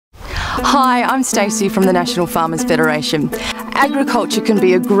Hi, I'm Stacey from the National Farmers Federation. Agriculture can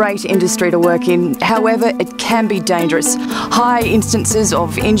be a great industry to work in, however it can be dangerous. High instances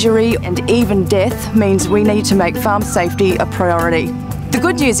of injury and even death means we need to make farm safety a priority. The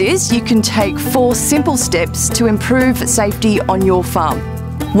good news is you can take 4 simple steps to improve safety on your farm.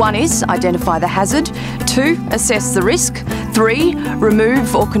 1 is identify the hazard, 2 assess the risk, 3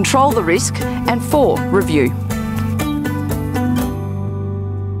 remove or control the risk, and 4 review.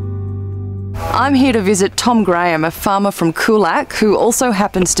 I'm here to visit Tom Graham, a farmer from Coolac, who also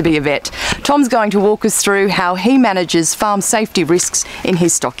happens to be a vet. Tom's going to walk us through how he manages farm safety risks in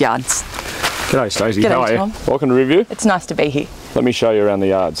his stockyards. G'day Stacey, how are you? Tom. Welcome to Review. It's nice to be here. Let me show you around the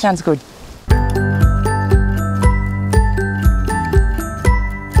yards. Sounds good.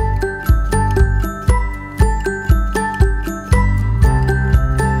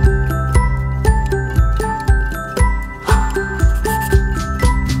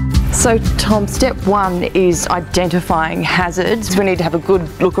 So Tom, step 1 is identifying hazards. We need to have a good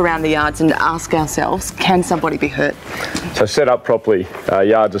look around the yards and ask ourselves, can somebody be hurt? So set up properly,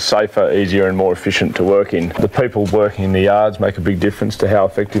 yards are safer, easier and more efficient to work in. The people working in the yards make a big difference to how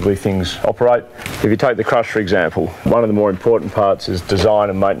effectively things operate. If you take the crush for example, one of the more important parts is design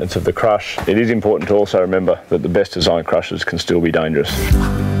and maintenance of the crush. It is important to also remember that the best designed crushes can still be dangerous.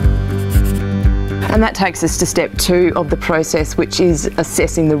 And that takes us to step 2 of the process, which is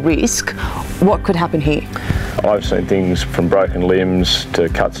assessing the risk. What could happen here? I've seen things from broken limbs to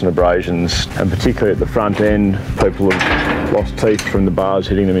cuts and abrasions, and particularly at the front end, people have lost teeth from the bars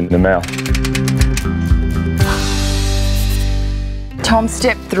hitting them in the mouth. Tom,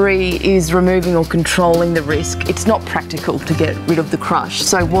 step 3 is removing or controlling the risk. It's not practical to get rid of the crush,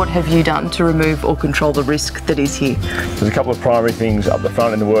 so what have you done to remove or control the risk that is here? There's a couple of primary things up the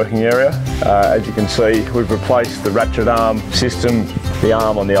front in the working area. As you can see, we've replaced the ratchet arm system. The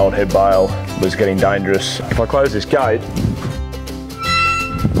arm on the old head bale was getting dangerous. If I close this gate,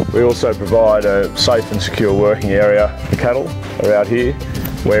 we also provide a safe and secure working area. The cattle are out here.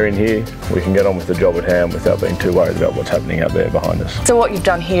 We're in here, we can get on with the job at hand without being too worried about what's happening out there behind us. So what you've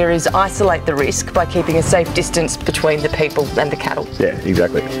done here is isolate the risk by keeping a safe distance between the people and the cattle. Yeah,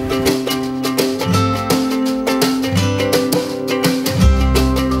 exactly.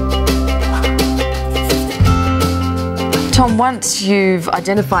 Tom, once you've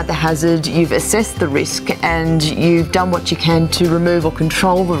identified the hazard, you've assessed the risk and you've done what you can to remove or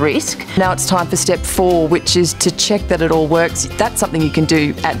control the risk, now it's time for step 4, which is to check that it all works. That's something you can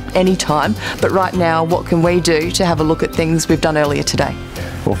do at any time, but right now what can we do to have a look at things we've done earlier today?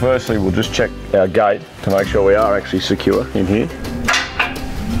 Well, firstly we'll just check our gate to make sure we are actually secure in here.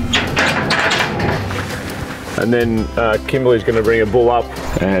 And then Kimberly's going to bring a bull up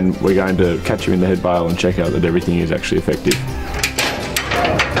and we're going to catch him in the head bale and check out that everything is actually effective.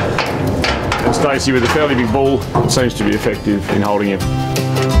 And Stacey, with a fairly big bull, seems to be effective in holding him.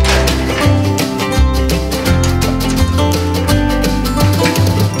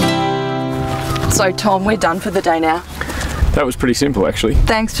 So Tom, we're done for the day now. That was pretty simple actually.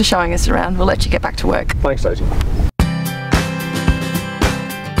 Thanks for showing us around. We'll let you get back to work. Thanks Stacey.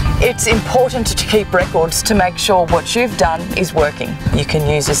 It's important to keep records to make sure what you've done is working. You can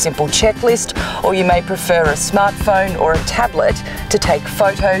use a simple checklist, or you may prefer a smartphone or a tablet to take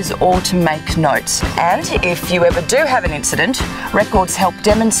photos or to make notes. And if you ever do have an incident, records help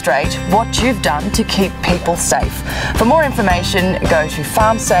demonstrate what you've done to keep people safe. For more information, go to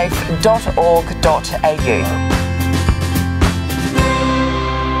farmsafe.org.au.